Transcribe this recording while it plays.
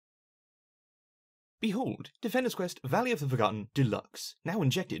Behold, Defender's Quest Valley of the Forgotten Deluxe, now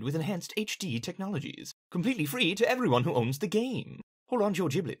injected with enhanced HD technologies. Completely free to everyone who owns the game. Hold on to your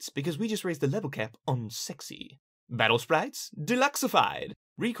giblets, because we just raised the level cap on sexy. Battle Sprites Deluxeified.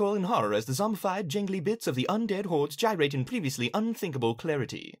 Recoil in horror as the zombified, jangly bits of the undead hordes gyrate in previously unthinkable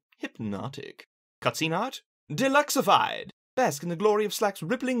clarity. Hypnotic. Cutscene art Deluxeified. Bask in the glory of Slack's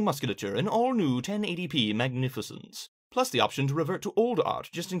rippling musculature and all-new 1080p magnificence. Plus the option to revert to old art,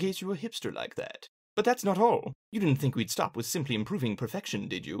 just in case you're a hipster like that. But that's not all. You didn't think we'd stop with simply improving perfection,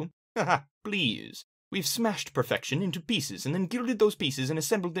 did you? Haha, please. We've smashed perfection into pieces and then gilded those pieces and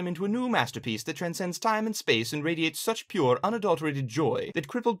assembled them into a new masterpiece that transcends time and space and radiates such pure, unadulterated joy that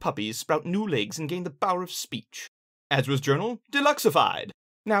crippled puppies sprout new legs and gain the power of speech. Azra's Journal Deluxeified.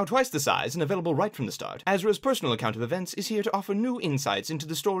 Now twice the size and available right from the start, Azra's personal account of events is here to offer new insights into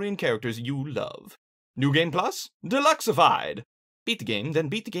the story and characters you love. New Game Plus Deluxeified. Beat the game, then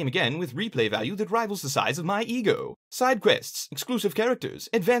beat the game again with replay value that rivals the size of my ego. Side quests, exclusive characters,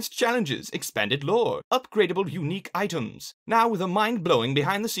 advanced challenges, expanded lore, upgradable unique items. Now with a mind-blowing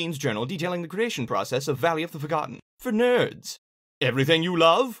behind-the-scenes journal detailing the creation process of Valley of the Forgotten. For nerds. Everything you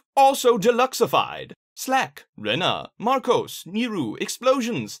love, also Deluxeified. Slack, Rena, Marcos, Niru,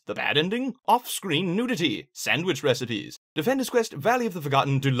 explosions, the bad ending, off-screen nudity, sandwich recipes. Defender's Quest Valley of the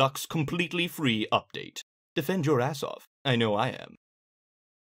Forgotten Deluxe completely free update. Defend your ass off. I know I am.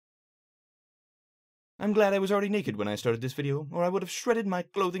 I'm glad I was already naked when I started this video, or I would have shredded my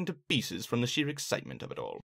clothing to pieces from the sheer excitement of it all.